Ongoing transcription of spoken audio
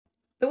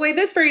The way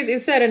this phrase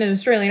is said in an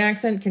Australian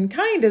accent can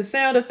kind of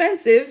sound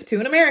offensive to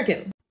an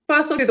American.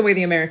 First, I'll do the way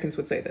the Americans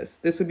would say this.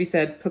 This would be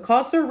said,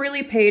 Picasso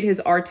really paid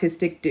his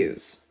artistic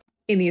dues.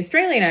 In the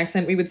Australian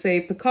accent, we would say,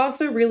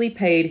 Picasso really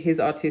paid his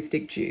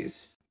artistic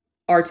dues.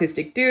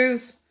 Artistic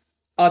dues,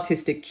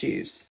 artistic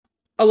dues.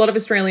 A lot of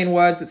Australian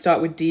words that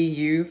start with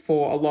DU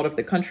for a lot of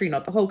the country,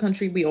 not the whole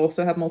country, we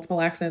also have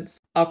multiple accents,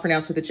 are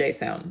pronounced with a J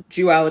sound.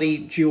 Duality,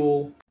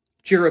 dual,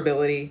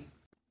 durability,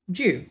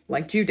 due,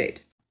 like due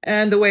date.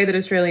 And the way that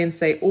Australians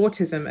say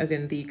autism, as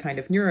in the kind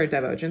of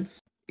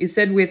neurodivergence, is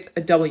said with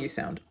a W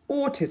sound,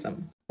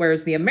 autism.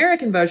 Whereas the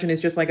American version is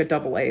just like a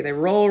double A. They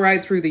roll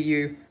right through the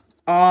U,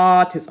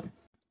 autism.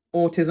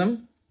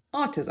 Autism,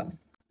 autism.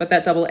 But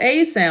that double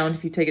A sound,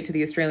 if you take it to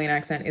the Australian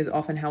accent, is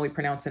often how we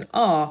pronounce an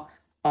R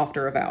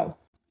after a vowel.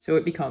 So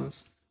it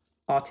becomes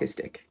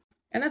artistic.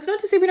 And that's not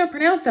to say we don't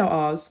pronounce our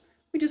R's,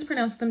 we just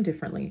pronounce them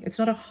differently. It's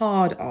not a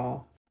hard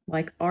R,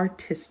 like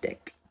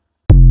artistic.